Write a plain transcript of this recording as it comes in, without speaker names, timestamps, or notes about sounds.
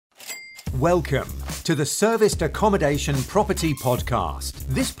Welcome to the Serviced Accommodation Property Podcast.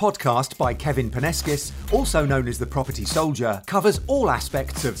 This podcast by Kevin Paneskis, also known as the Property Soldier, covers all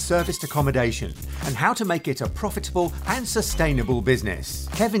aspects of serviced accommodation and how to make it a profitable and sustainable business.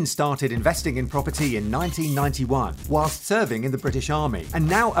 Kevin started investing in property in 1991 whilst serving in the British Army and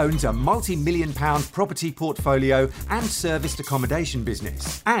now owns a multi-million-pound property portfolio and serviced accommodation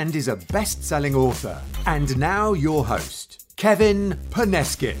business and is a best-selling author. And now your host, Kevin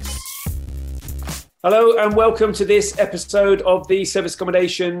Paneskis. Hello and welcome to this episode of the Serviced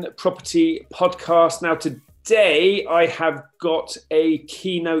Accommodation Property Podcast. Now today I have got a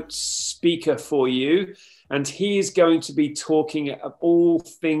keynote speaker for you and he is going to be talking about all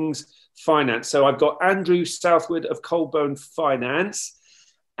things finance. So I've got Andrew Southwood of Colbone Finance,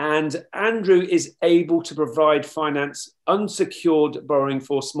 and Andrew is able to provide finance unsecured borrowing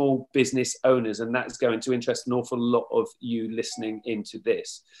for small business owners, and that's going to interest an awful lot of you listening into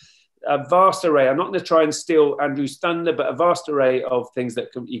this. A vast array. I'm not going to try and steal Andrew's thunder, but a vast array of things that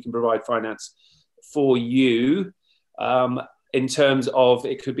you can provide finance for you in terms of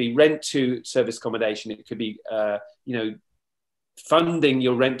it could be rent to service accommodation. It could be, funding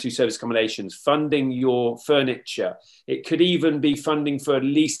your rent to service accommodations, funding your furniture. It could even be funding for a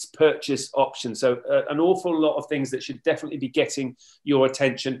lease purchase option. So an awful lot of things that should definitely be getting your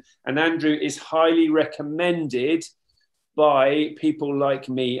attention. And Andrew is highly recommended by people like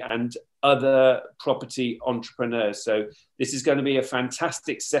me and other property entrepreneurs. So this is going to be a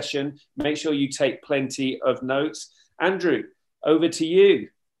fantastic session. Make sure you take plenty of notes. Andrew, over to you.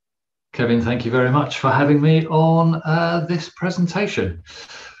 Kevin, thank you very much for having me on this presentation.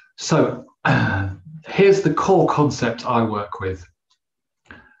 So here's the core concept I work with.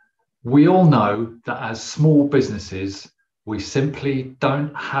 We all know that as small businesses, we simply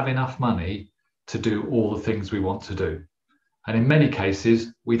don't have enough money to do all the things we want to do. And in many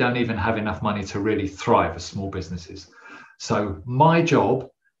cases, we don't even have enough money to really thrive as small businesses. So my job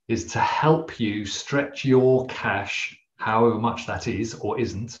is to help you stretch your cash, however much that is or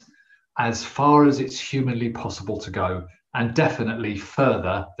isn't, as far as it's humanly possible to go, and definitely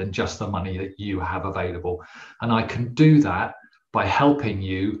further than just the money that you have available. And I can do that by helping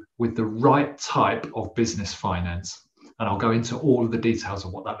you with the right type of business finance. And I'll go into all of the details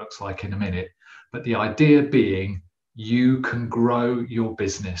of what that looks like in a minute. But the idea being, you can grow your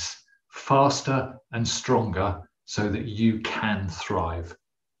business faster and stronger so that you can thrive.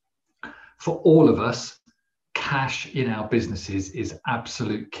 For all of us, cash in our businesses is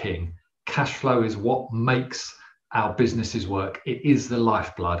absolute king. Cash flow is what makes our businesses work. It is the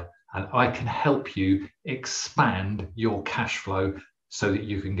lifeblood, and I can help you expand your cash flow so that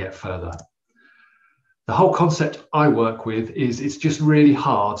you can get further. The whole concept I work with is it's just really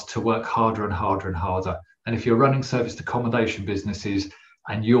hard to work harder and harder and harder. And if you're running serviced accommodation businesses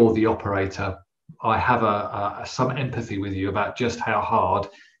and you're the operator, I have some empathy with you about just how hard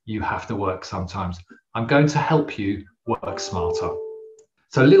you have to work sometimes. I'm going to help you work smarter.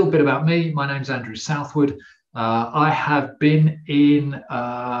 So a little bit about me. My name's Andrew Southwood. I have been in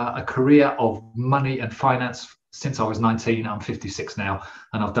a career of money and finance since I was 19. I'm 56 now,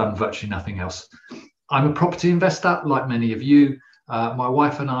 and I've done virtually nothing else. I'm a property investor, like many of you. My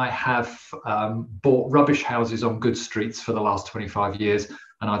wife and I have bought rubbish houses on good streets for the last 25 years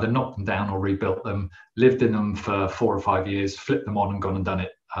and either knocked them down or rebuilt them, lived in them for 4 or 5 years, flipped them on and gone and done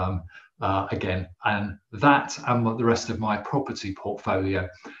it again. And that and the rest of my property portfolio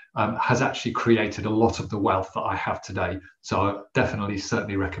has actually created a lot of the wealth that I have today. So I definitely,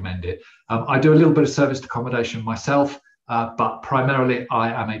 certainly recommend it. I do a little bit of serviced accommodation myself. But primarily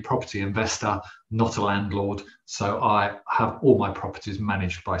I am a property investor, not a landlord. So I have all my properties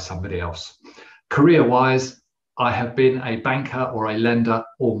managed by somebody else. Career-wise, I have been a banker or a lender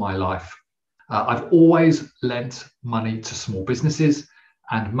all my life. I've always lent money to small businesses,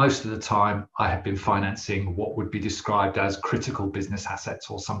 and most of the time I have been financing what would be described as critical business assets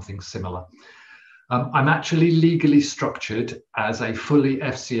or something similar. I'm actually legally structured as a fully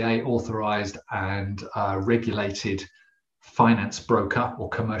FCA authorized and regulated finance broker or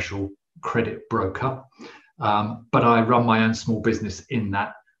commercial credit broker, but I run my own small business in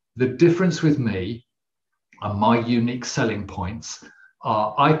that. The difference with me and my unique selling points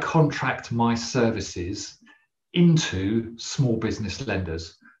are I contract my services into small business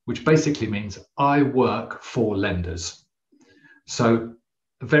lenders, which basically means I work for lenders. So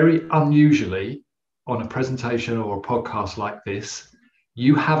very unusually on a presentation or a podcast like this,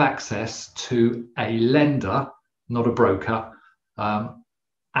 you have access to a lender, not a broker.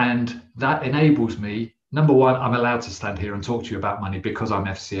 And that enables me, number one, I'm allowed to stand here and talk to you about money because I'm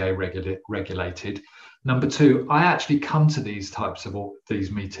FCA regulated. Number two, I actually come to these types of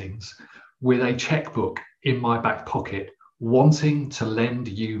these meetings with a checkbook in my back pocket, wanting to lend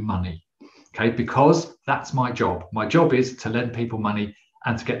you money, okay? Because that's my job. My job is to lend people money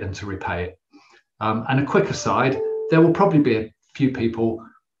and to get them to repay it. And a quick aside, there will probably be a few people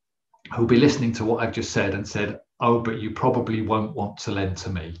who'll be listening to what I've just said and said, oh, but you probably won't want to lend to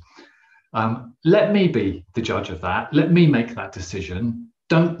me. Let me be the judge of that. Let me make that decision.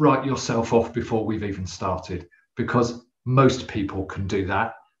 Don't write yourself off before we've even started, because most people can do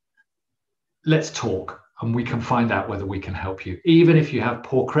that. Let's talk and we can find out whether we can help you. Even if you have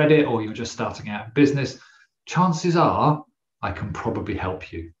poor credit or you're just starting out in business, chances are I can probably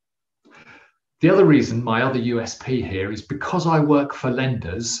help you. The other reason, my other USP here, is because I work for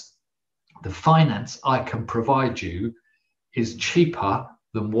lenders, the finance I can provide you is cheaper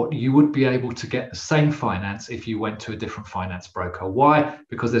than what you would be able to get the same finance if you went to a different finance broker. Why?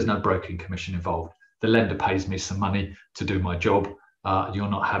 Because there's no broking commission involved. The lender pays me some money to do my job. You're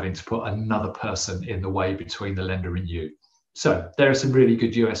not having to put another person in the way between the lender and you. So there are some really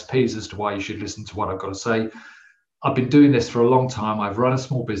good USPs as to why you should listen to what I've got to say. I've been doing this for a long time. I've run a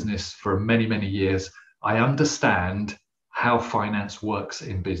small business for many, many years. I understand how finance works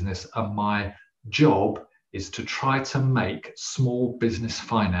in business, and my job is to try to make small business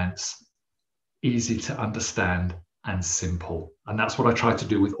finance easy to understand and simple. And that's what I try to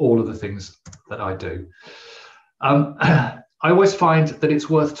do with all of the things that I do. I always find that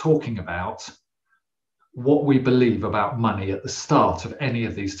it's worth talking about what we believe about money at the start of any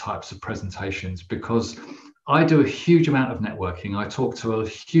of these types of presentations, because I do a huge amount of networking. I talk to a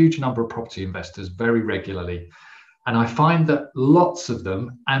huge number of property investors very regularly. And I find that lots of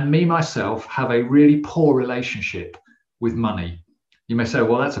them, and me myself, have a really poor relationship with money. You may say,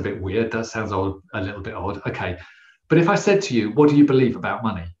 well, that's a bit weird. That sounds a little bit odd. Okay. But if I said to you, what do you believe about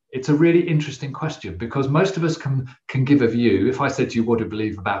money? It's a really interesting question, because most of us can give a view. If I said to you, what do you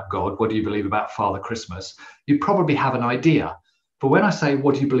believe about God? What do you believe about Father Christmas? You'd probably have an idea. But when I say,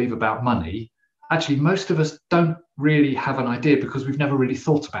 what do you believe about money? Actually, most of us don't really have an idea because we've never really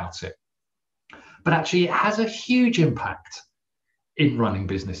thought about it. But actually, it has a huge impact in running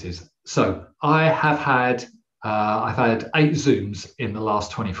businesses. So I've had 8 Zooms in the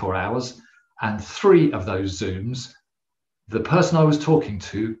last 24 hours, and 3 of those Zooms, the person I was talking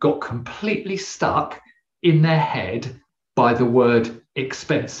to got completely stuck in their head by the word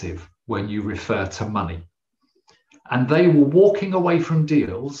expensive when you refer to money. And they were walking away from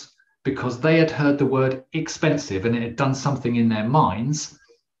deals because they had heard the word expensive and it had done something in their minds,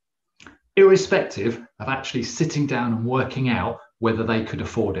 irrespective of actually sitting down and working out whether they could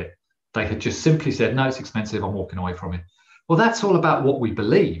afford it. They had just simply said, no, it's expensive, I'm walking away from it. Well, that's all about what we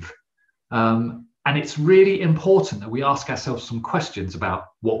believe. And it's really important that we ask ourselves some questions about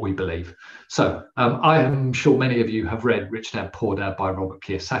what we believe. So I am sure many of you have read Rich Dad, Poor Dad by Robert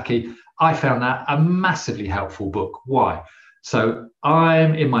Kiyosaki. I found that a massively helpful book. Why? So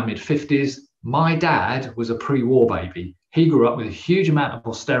I'm in my mid-50s. My dad was a pre-war baby. He grew up with a huge amount of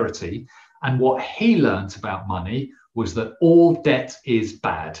austerity. And what he learned about money was that all debt is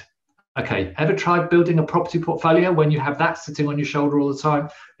bad. Okay, ever tried building a property portfolio when you have that sitting on your shoulder all the time?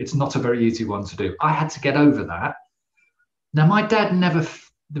 It's not a very easy one to do. I had to get over that. Now, my dad never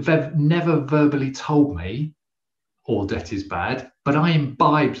verbally told me all debt is bad, but I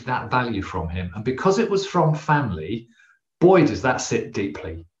imbibed that value from him. And because it was from family, boy, does that sit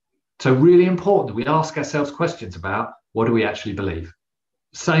deeply. So really important that we ask ourselves questions about what do we actually believe.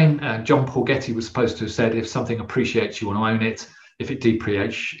 Same, John Paul Getty was supposed to have said, if something appreciates, you want to own it. If it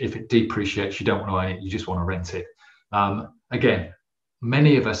depreciates, you don't want to own it, you just want to rent it. Again,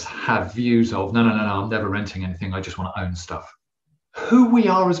 many of us have views of, no, I'm never renting anything, I just want to own stuff. Who we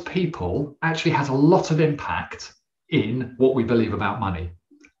are as people actually has a lot of impact in what we believe about money.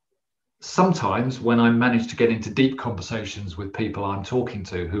 Sometimes when I manage to get into deep conversations with people I'm talking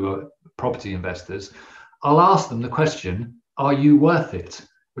to who are property investors, I'll ask them the question, are you worth it?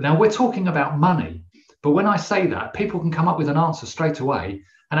 Now, we're talking about money. But when I say that, people can come up with an answer straight away.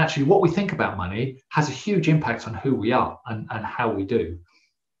 And actually what we think about money has a huge impact on who we are and how we do.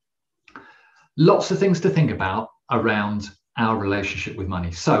 Lots of things to think about around our relationship with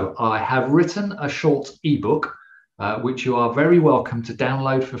money. So I have written a short ebook, which you are very welcome to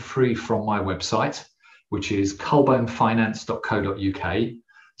download for free from my website, which is culbonefinance.co.uk,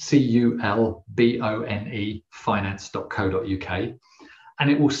 CULBONE finance.co.uk.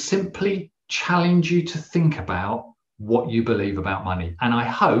 And it will simply challenge you to think about what you believe about money. And I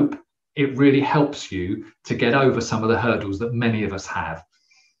hope it really helps you to get over some of the hurdles that many of us have.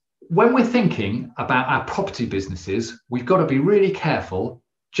 When we're thinking about our property businesses, we've got to be really careful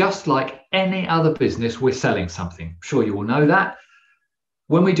Just like any other business, we're selling something. I'm sure you all know that.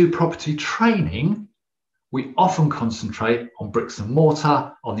 When we do property training, we often concentrate on bricks and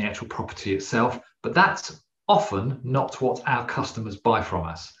mortar, on the actual property itself, but that's often not what our customers buy from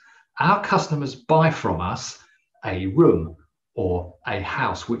us. Our customers buy from us a room or a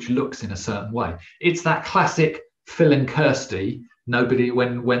house which looks in a certain way. It's that classic Phil and Kirsty. Nobody,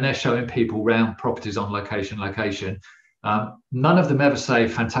 when they're showing people around properties on location, none of them ever say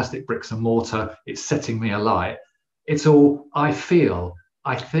fantastic bricks and mortar, it's setting me alight. It's all I feel,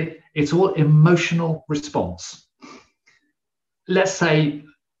 I think. It's all emotional response. Let's say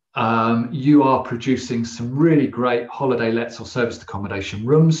you are producing some really great holiday lets or serviced accommodation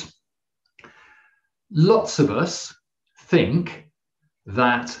rooms. Lots of us think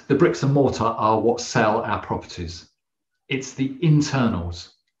that the bricks and mortar are what sell our properties. It's the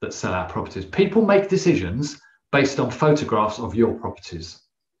internals that sell our properties. People make decisions based on photographs of your properties.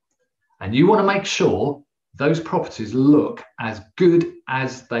 And you want to make sure those properties look as good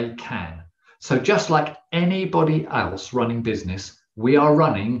as they can. So just like anybody else running business, we are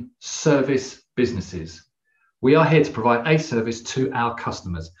running service businesses. We are here to provide a service to our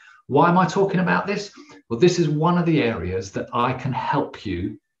customers. Why am I talking about this? Well, this is one of the areas that I can help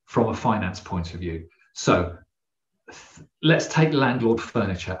you from a finance point of view. So let's take landlord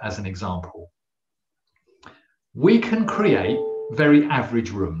furniture as an example. We can create very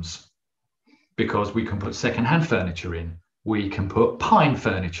average rooms because we can put secondhand furniture in, we can put pine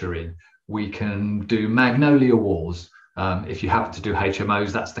furniture in, we can do magnolia walls. If you happen to do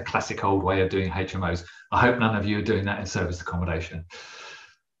HMOs, that's the classic old way of doing HMOs. I hope none of you are doing that in serviced accommodation.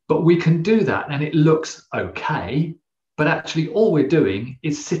 But we can do that and it looks okay, but actually all we're doing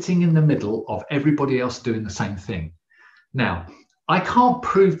is sitting in the middle of everybody else doing the same thing. Now, I can't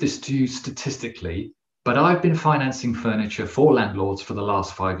prove this to you statistically, but I've been financing furniture for landlords for the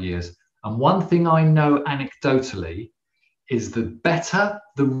last 5 years. And one thing I know anecdotally is the better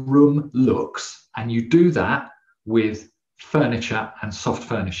the room looks, and you do that with furniture and soft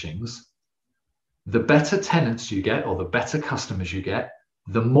furnishings, the better tenants you get or the better customers you get,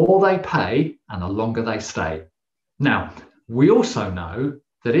 the more they pay and the longer they stay. Now, we also know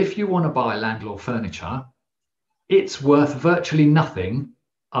that if you want to buy landlord furniture, it's worth virtually nothing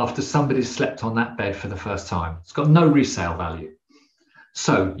after somebody's slept on that bed for the first time. It's got no resale value.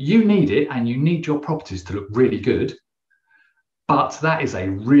 So you need it and you need your properties to look really good, but that is a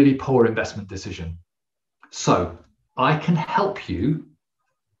really poor investment decision. So I can help you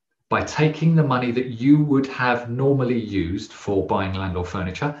by taking the money that you would have normally used for buying landlord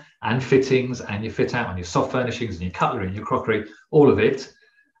furniture and fittings and your fit out and your soft furnishings and your cutlery and your crockery, all of it.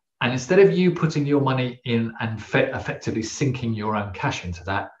 And instead of you putting your money in and effectively sinking your own cash into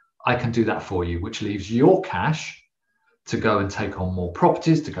that, I can do that for you, which leaves your cash to go and take on more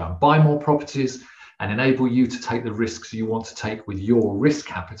properties, to go and buy more properties, and enable you to take the risks you want to take with your risk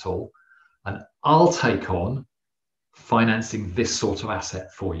capital. And I'll take on financing this sort of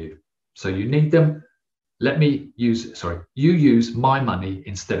asset for you. So you need them. You use my money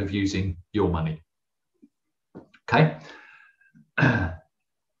instead of using your money. Okay.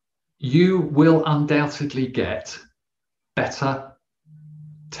 You will undoubtedly get better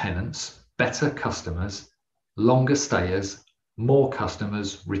tenants, better customers, longer stayers, more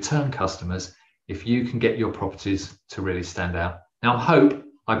customers, return customers, if you can get your properties to really stand out. Now, I hope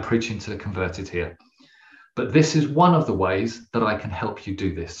I'm preaching to the converted here, but this is one of the ways that I can help you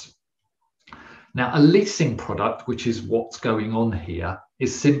do this. Now, a leasing product, which is what's going on here,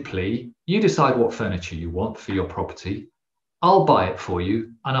 is simply you decide what furniture you want for your property. I'll buy it for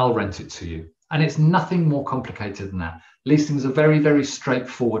you and I'll rent it to you. And it's nothing more complicated than that. Leasing is a very, very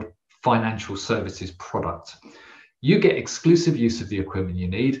straightforward financial services product. You get exclusive use of the equipment you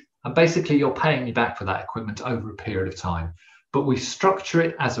need, and basically you're paying me back for that equipment over a period of time. But we structure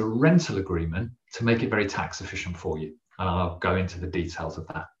it as a rental agreement to make it very tax efficient for you. And I'll go into the details of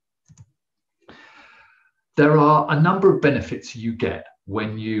that. There are a number of benefits you get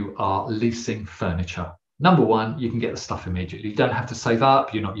when you are leasing furniture. Number one, you can get the stuff immediately. You don't have to save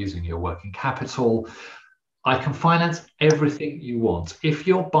up. You're not using your working capital. I can finance everything you want. If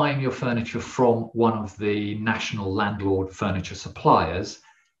you're buying your furniture from one of the national landlord furniture suppliers,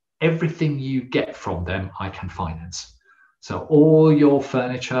 everything you get from them, I can finance. So all your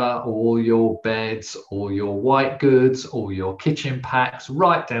furniture, all your beds, all your white goods, all your kitchen packs,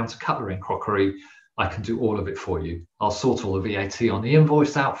 right down to cutlery and crockery, I can do all of it for you. I'll sort all the VAT on the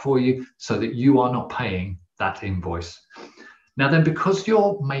invoice out for you so that you are not paying that invoice. Now then, because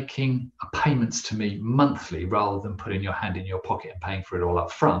you're making payments to me monthly rather than putting your hand in your pocket and paying for it all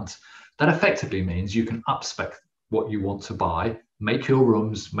up front, that effectively means you can up-spec what you want to buy make your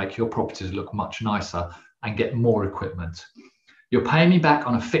rooms, make your properties look much nicer, and get more equipment. You're paying me back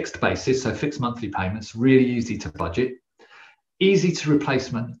on a fixed basis, so fixed monthly payments, really easy to budget, easy to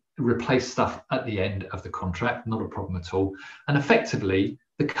replace stuff at the end of the contract, not a problem at all. And effectively,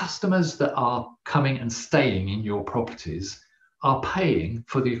 the customers that are coming and staying in your properties are paying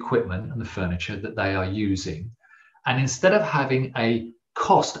for the equipment and the furniture that they are using. And instead of having a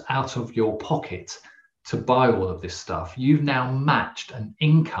cost out of your pocket to buy all of this stuff, you've now matched an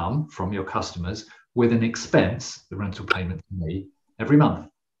income from your customers with an expense, the rental payment to me, every month.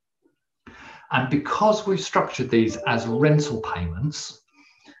 And because we've structured these as rental payments,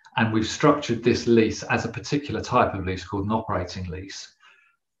 and we've structured this lease as a particular type of lease called an operating lease,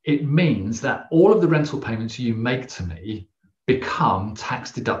 it means that all of the rental payments you make to me become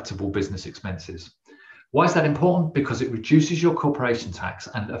tax deductible business expenses. Why is that important? Because it reduces your corporation tax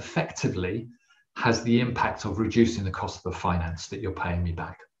and effectively has the impact of reducing the cost of the finance that you're paying me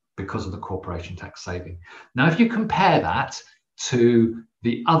back because of the corporation tax saving. Now, if you compare that to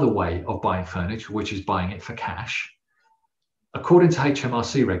the other way of buying furniture, which is buying it for cash, according to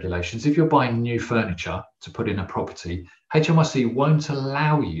HMRC regulations, if you're buying new furniture to put in a property, HMRC won't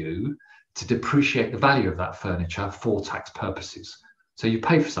allow you to depreciate the value of that furniture for tax purposes. So you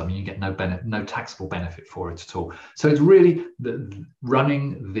pay for something, you get no taxable benefit for it at all. So it's really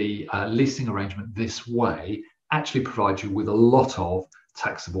running the leasing arrangement this way actually provides you with a lot of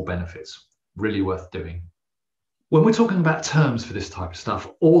taxable benefits. Really worth doing. When we're talking about terms for this type of stuff,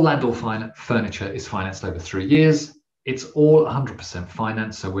 all landlord furniture is financed over 3 years. It's all 100%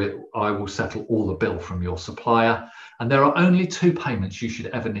 finance, so I will settle all the bill from your supplier. And there are only 2 payments you should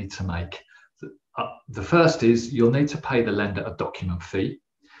ever need to make. The first is you'll need to pay the lender a document fee.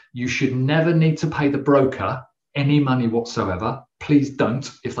 You should never need to pay the broker any money whatsoever. Please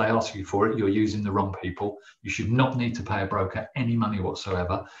don't. If they ask you for it, you're using the wrong people. You should not need to pay a broker any money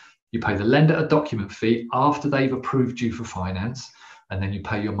whatsoever. You pay the lender a document fee after they've approved you for finance, and then you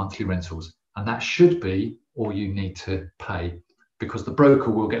pay your monthly rentals. And that should be all you need to pay, because the broker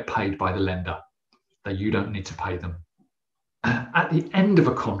will get paid by the lender, that you don't need to pay them. At the end of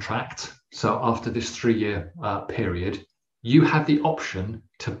a contract, so after this 3-year period, you have the option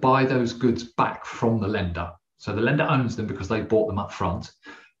to buy those goods back from the lender. So the lender owns them because they bought them up front.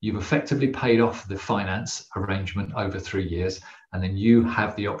 You've effectively paid off the finance arrangement over 3 years, and then you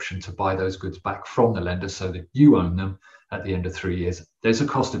have the option to buy those goods back from the lender so that you own them at the end of 3 years. There's a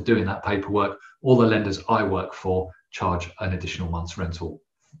cost of doing that paperwork. All the lenders I work for charge an additional month's rental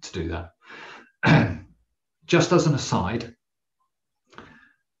to do that. Just as an aside,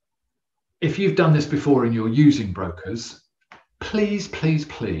 if you've done this before and you're using brokers, please, please,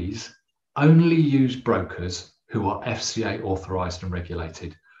 please only use brokers who are FCA authorized and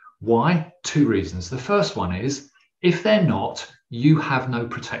regulated. Why? 2 reasons. The first one is, if they're not, you have no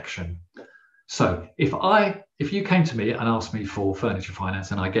protection. So if you came to me and asked me for furniture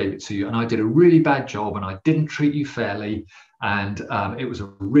finance and I gave it to you and I did a really bad job and I didn't treat you fairly and it was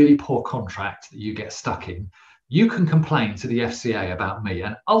a really poor contract that you get stuck in, you can complain to the FCA about me.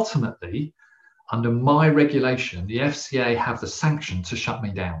 And ultimately, under my regulation, the FCA have the sanction to shut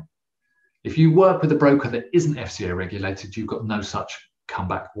me down. If you work with a broker that isn't FCA regulated, you've got no such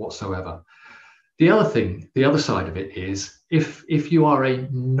comeback whatsoever. The other side of it is, if you are a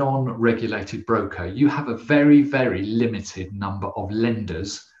non-regulated broker, you have a very, very limited number of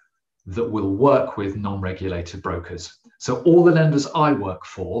lenders that will work with non-regulated brokers. So all the lenders I work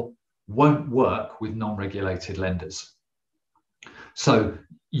for won't work with non-regulated lenders. So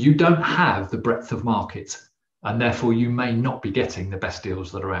you don't have the breadth of market, and therefore you may not be getting the best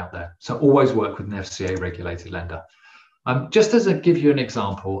deals that are out there. So always work with an FCA regulated lender. Just as give you an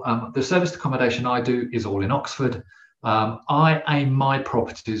example, the serviced accommodation I do is all in Oxford. I aim my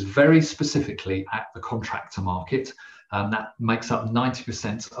properties very specifically at the contractor market. That makes up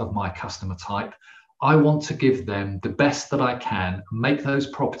 90% of my customer type. I want to give them the best that I can, make those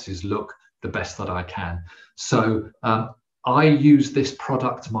properties look the best that I can. So I use this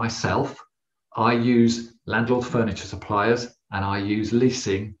product myself. I use landlord furniture suppliers and I use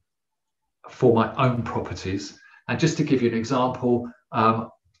leasing for my own properties. And just to give you an example,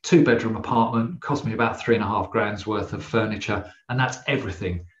 2-bedroom apartment cost me about 3.5 grand's worth of furniture, and that's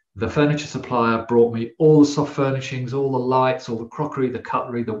everything. The furniture supplier brought me all the soft furnishings, all the lights, all the crockery, the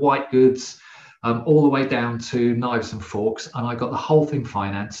cutlery, the white goods, all the way down to knives and forks, and I got the whole thing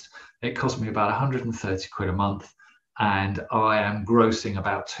financed. It cost me about 130 quid a month, and I am grossing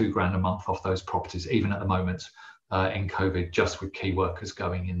about 2 grand a month off those properties, even at the moment in COVID, just with key workers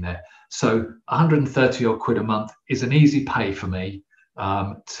going in there. So 130 odd quid a month is an easy pay for me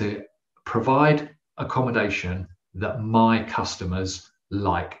to provide accommodation that my customers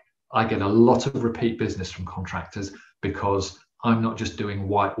like. I get a lot of repeat business from contractors because I'm not just doing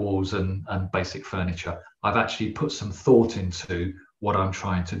white walls and basic furniture. I've actually put some thought into what I'm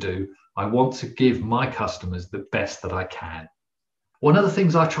trying to do. I want to give my customers the best that I can. One of the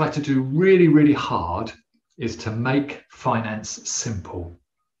things I try to do really, really hard is to make finance simple.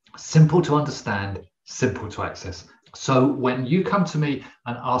 Simple to understand, simple to access. So when you come to me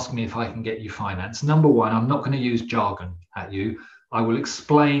and ask me if I can get you finance, number one, I'm not going to use jargon at you. I will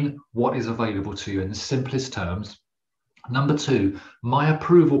explain what is available to you in the simplest terms. Number two, my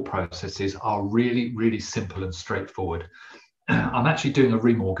approval processes are really, really simple and straightforward. I'm actually doing a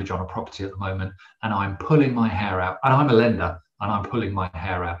remortgage on a property at the moment, and I'm pulling my hair out. And I'm a lender, and I'm pulling my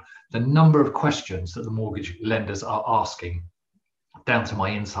hair out. The number of questions that the mortgage lenders are asking, down to my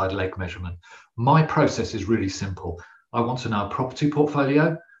inside leg measurement. My process is really simple. I want to know a property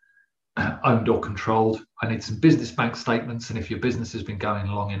portfolio, owned or controlled. I need some business bank statements, and if your business has been going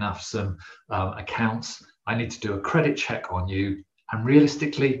long enough, some accounts. I need to do a credit check on you, and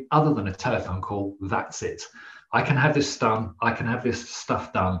realistically, other than a telephone call, that's it. I can have this done. I can have this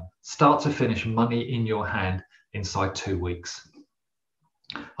stuff done, start to finish, money in your hand inside 2 weeks.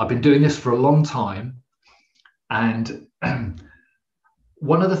 I've been doing this for a long time, and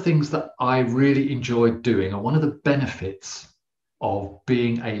one of the things that I really enjoyed doing, and one of the benefits of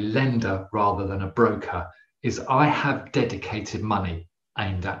being a lender rather than a broker, is I have dedicated money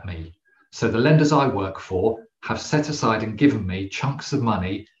aimed at me. So the lenders I work for have set aside and given me chunks of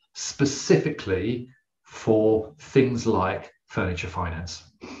money specifically for things like furniture finance.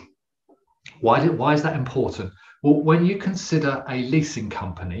 Why is that important? Well, when you consider a leasing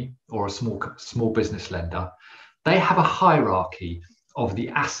company or a small business lender, they have a hierarchy of the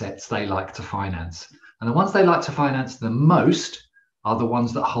assets they like to finance. And the ones they like to finance the most are the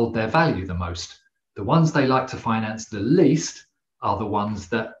ones that hold their value the most. The ones they like to finance the least are the ones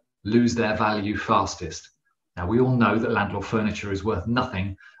that lose their value fastest. Now, we all know that landlord furniture is worth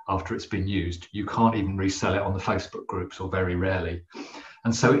nothing after it's been used. You can't even resell it on the Facebook groups, or very rarely.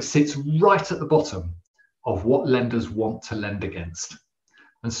 And so it sits right at the bottom of what lenders want to lend against.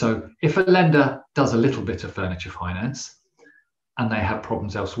 And so if a lender does a little bit of furniture finance and they have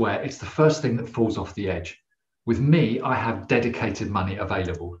problems elsewhere, it's the first thing that falls off the edge. With me, I have dedicated money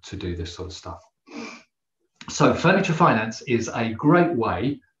available to do this sort of stuff. So furniture finance is a great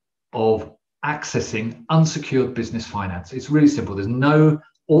way of accessing unsecured business finance. It's really simple.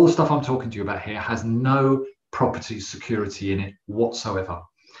 All the stuff I'm talking to you about here has no property security in it whatsoever.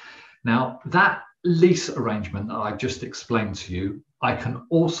 Now, that lease arrangement that I just explained to you, I can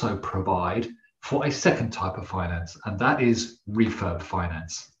also provide for a second type of finance, and that is refurb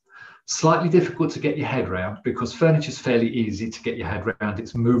finance. Slightly difficult to get your head around because furniture is fairly easy to get your head around.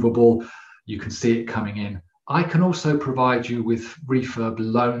 It's movable. You can see it coming in. I can also provide you with refurb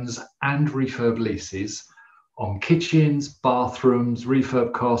loans and refurb leases on kitchens, bathrooms,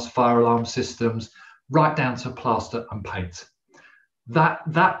 refurb costs, fire alarm systems, right down to plaster and paint.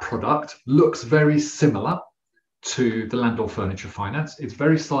 That product looks very similar to the landlord furniture finance. It's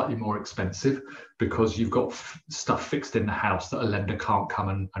very slightly more expensive because you've got stuff fixed in the house that a lender can't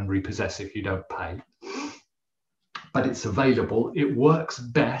come and repossess if you don't pay. But it's available. It works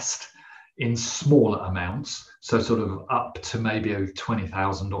best in smaller amounts, so sort of up to maybe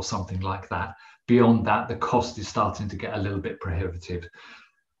 20,000 or something like that. Beyond that, the cost is starting to get a little bit prohibitive.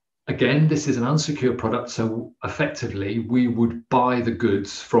 Again, this is an unsecured product, so effectively we would buy the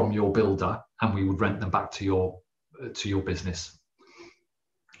goods from your builder and we would rent them back to your business.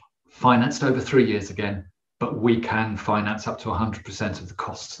 Financed over 3 years again, but we can finance up to 100% of the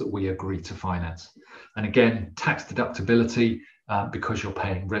costs that we agree to finance. And again, tax deductibility because you're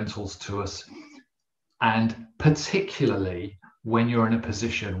paying rentals to us. And particularly when you're in a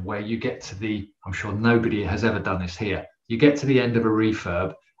position where you get to I'm sure nobody has ever done this here, you get to the end of a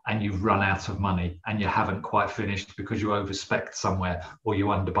refurb and you've run out of money and you haven't quite finished because you overspec'd somewhere or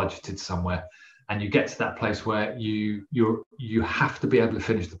you under budgeted somewhere. And you get to that place where you have to be able to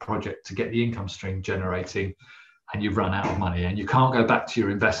finish the project to get the income stream generating, and you've run out of money and you can't go back to your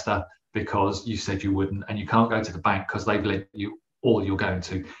investor because you said you wouldn't, and you can't go to the bank because they've lent you all you're going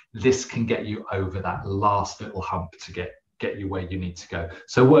to. This can get you over that last little hump to get you where you need to go.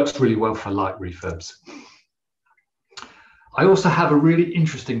 So it works really well for light refurbs. I also have a really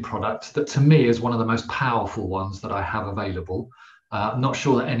interesting product that to me is one of the most powerful ones that I have available. I'm not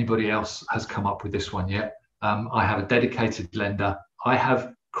sure that anybody else has come up with this one yet. I have a dedicated lender. I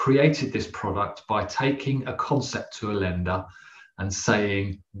have created this product by taking a concept to a lender and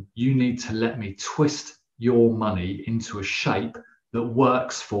saying, you need to let me twist your money into a shape that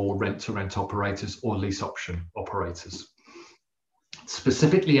works for rent-to-rent operators or lease option operators.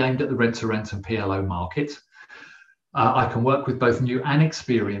 Specifically aimed at the rent-to-rent and PLO market, I can work with both new and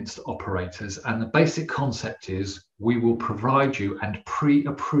experienced operators, and the basic concept is we will provide you and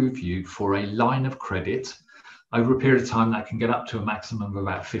pre-approve you for a line of credit over a period of time that can get up to a maximum of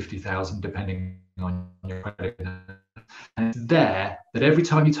about 50,000 depending on your credit. And it's there that every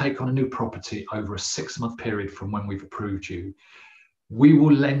time you take on a new property over a 6-month period from when we've approved you, we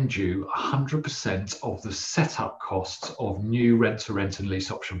will lend you 100% of the setup costs of new rent-to-rent and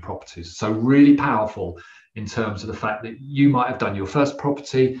lease option properties. So really powerful in terms of the fact that you might have done your first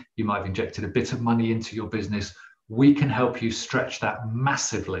property, you might have injected a bit of money into your business. We can help you stretch that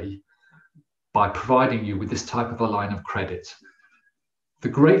massively by providing you with this type of a line of credit. The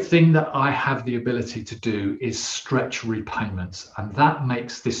great thing that I have the ability to do is stretch repayments, and that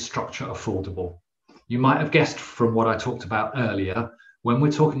makes this structure affordable. You might have guessed from what I talked about earlier, when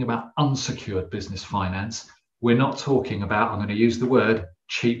we're talking about unsecured business finance, we're not talking about, I'm going to use the word,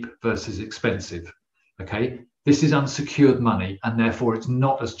 cheap versus expensive. Okay, this is unsecured money, and therefore it's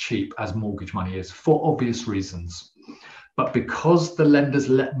not as cheap as mortgage money is for obvious reasons. But because the lenders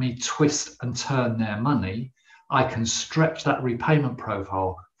let me twist and turn their money, I can stretch that repayment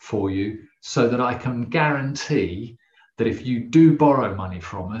profile for you so that I can guarantee that if you do borrow money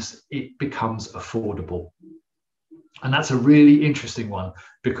from us, it becomes affordable. And that's a really interesting one,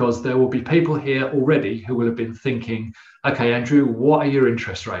 because there will be people here already who will have been thinking, okay, Andrew, what are your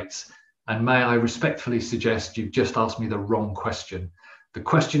interest rates? And may I respectfully suggest you've just asked me the wrong question. The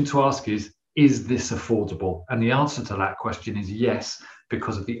question to ask is this affordable? And the answer to that question is yes,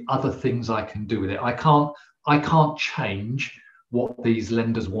 because of the other things I can do with it. I can't change what these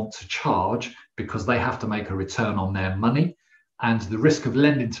lenders want to charge because they have to make a return on their money. And the risk of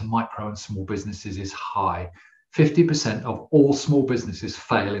lending to micro and small businesses is high. 50% of all small businesses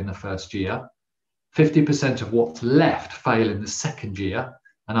fail in the first year. 50% of what's left fail in the second year.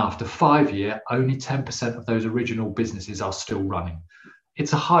 And after 5 years, only 10% of those original businesses are still running.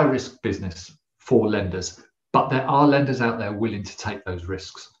 It's a high risk business for lenders, but there are lenders out there willing to take those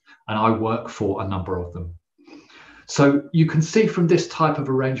risks. And I work for a number of them. So you can see from this type of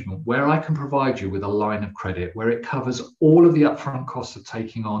arrangement where I can provide you with a line of credit where it covers all of the upfront costs of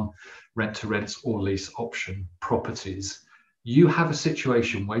taking on rent-to-rent or lease option properties. You have a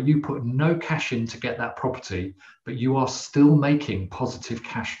situation where you put no cash in to get that property, but you are still making positive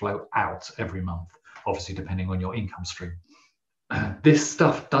cash flow out every month, obviously depending on your income stream. This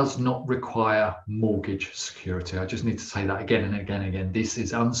stuff does not require mortgage security. I just need to say that again and again and again. This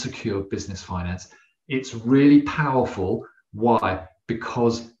is unsecured business finance. It's really powerful. Why?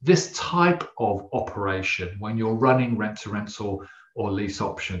 Because this type of operation, when you're running rent-to-rents or lease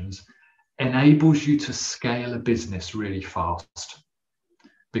options, enables you to scale a business really fast.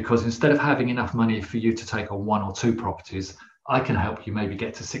 Because instead of having enough money for you to take on 1 or 2 properties, I can help you maybe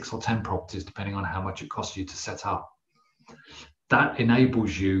get to 6 or 10 properties, depending on how much it costs you to set up. That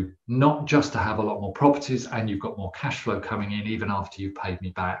enables you not just to have a lot more properties and you've got more cash flow coming in even after you've paid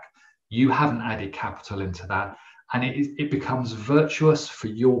me back. You haven't added capital into that, and it becomes virtuous for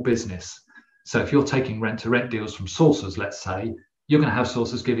your business. So if you're taking rent-to-rent deals from sources, let's say, you're going to have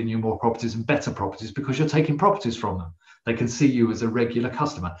sources giving you more properties and better properties because you're taking properties from them. They can see you as a regular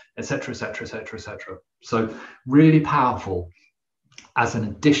customer, etc., etc., etc., etc. So really powerful as an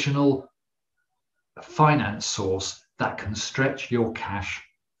additional finance source that can stretch your cash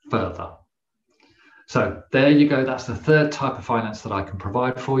further. So there you go. That's the third type of finance that I can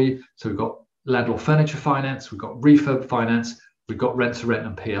provide for you. So we've got landlord furniture finance, we've got refurb finance, we've got rent-to-rent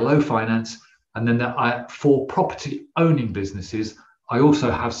and PLO finance. And then for property owning businesses, I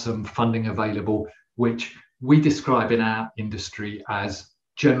also have some funding available, which we describe in our industry as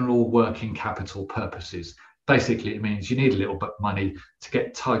general working capital purposes. Basically, it means you need a little bit of money to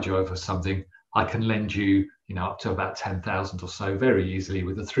tide you over something. I can lend you, up to about 10,000 or so very easily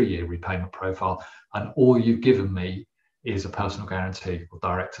with a 3-year repayment profile. And all you've given me is a personal guarantee or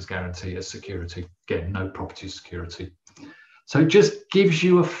director's guarantee as security. Again, no property security. So it just gives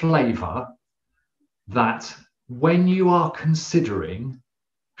you a flavour that when you are considering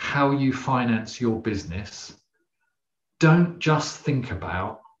how you finance your business, don't just think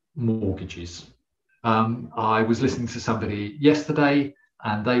about mortgages. I was listening to somebody yesterday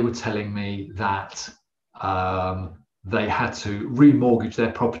and they were telling me that they had to remortgage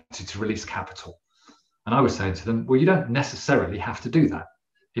their property to release capital. And I was saying to them, well, you don't necessarily have to do that.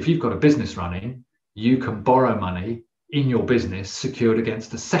 If you've got a business running, you can borrow money in your business secured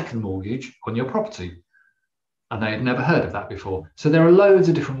against a second mortgage on your property. and they had never heard of that before. So there are loads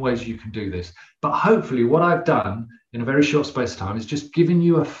of different ways you can do this. But hopefully what I've done in a very short space of time is just given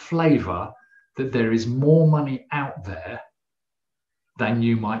you a flavour that there is more money out there than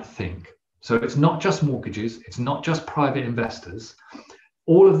you might think. So it's not just mortgages, it's not just private investors.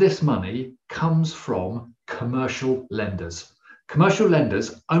 All of this money comes from commercial lenders. Commercial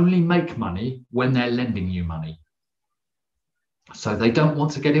lenders only make money when they're lending you money. So they don't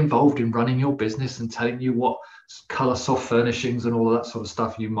want to get involved in running your business and telling you what colour soft furnishings and all of that sort of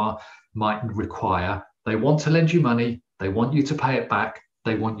stuff you might require. They want to lend you money. They want you to pay it back.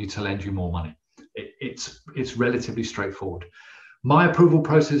 They want you to lend you more money. It's relatively straightforward. My approval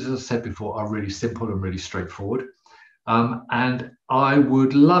processes, as I said before, are really simple and really straightforward. And I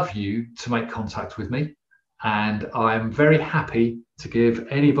would love you to make contact with me. And I'm very happy to give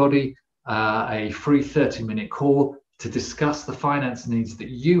anybody a free 30-minute call to discuss the finance needs that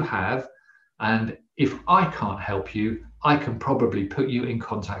you have. And if I can't help you, I can probably put you in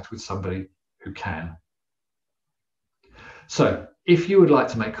contact with somebody who can. So if you would like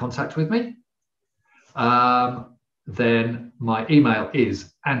to make contact with me, then my email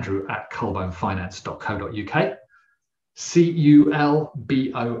is andrew@culbonefinance.co.uk,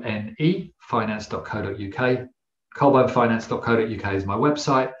 CULBONE finance.co.uk. Culbonefinance.co.uk is my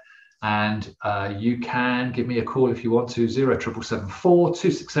website. And you can give me a call if you want to, 07774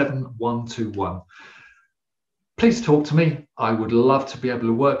 267 121. Please talk to me. I would love to be able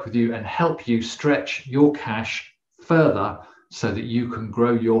to work with you and help you stretch your cash further so that you can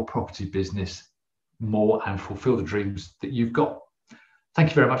grow your property business more and fulfill the dreams that you've got. Thank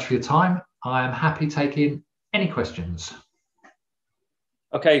you very much for your time. I am happy taking any questions.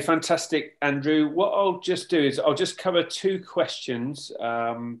 Okay, fantastic, Andrew. What I'll just do is I'll just cover two questions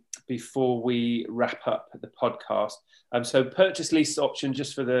before we wrap up the podcast. So purchase lease option,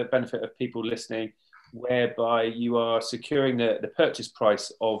 just for the benefit of people listening, whereby you are securing the purchase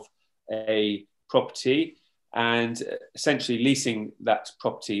price of a property and essentially leasing that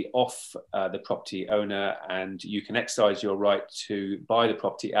property off the property owner, and you can exercise your right to buy the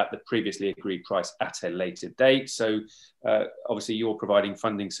property at the previously agreed price at a later date. So obviously you're providing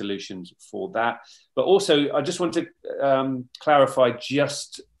funding solutions for that. But also I just want to clarify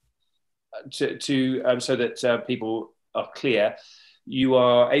just so that people are clear, you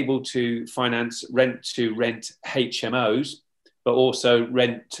are able to finance rent-to-rent HMOs, but also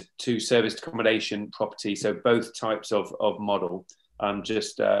rent to serviced accommodation property. So both types of model.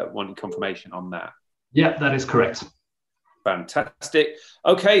 Just wanting confirmation on that. Yeah, that is correct. Fantastic.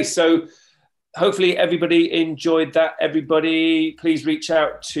 Okay, so hopefully everybody enjoyed that. Everybody, please reach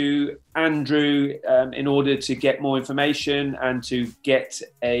out to Andrew in order to get more information and to get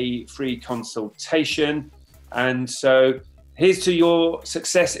a free consultation. And so here's to your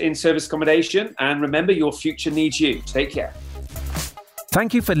success in service accommodation. And remember, your future needs you. Take care.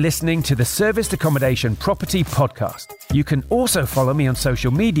 Thank you for listening to the Serviced Accommodation Property Podcast. You can also follow me on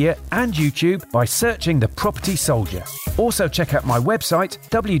social media and YouTube by searching The Property Soldier. Also check out my website,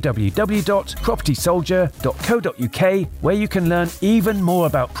 www.propertysoldier.co.uk, where you can learn even more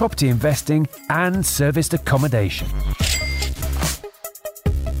about property investing and serviced accommodation.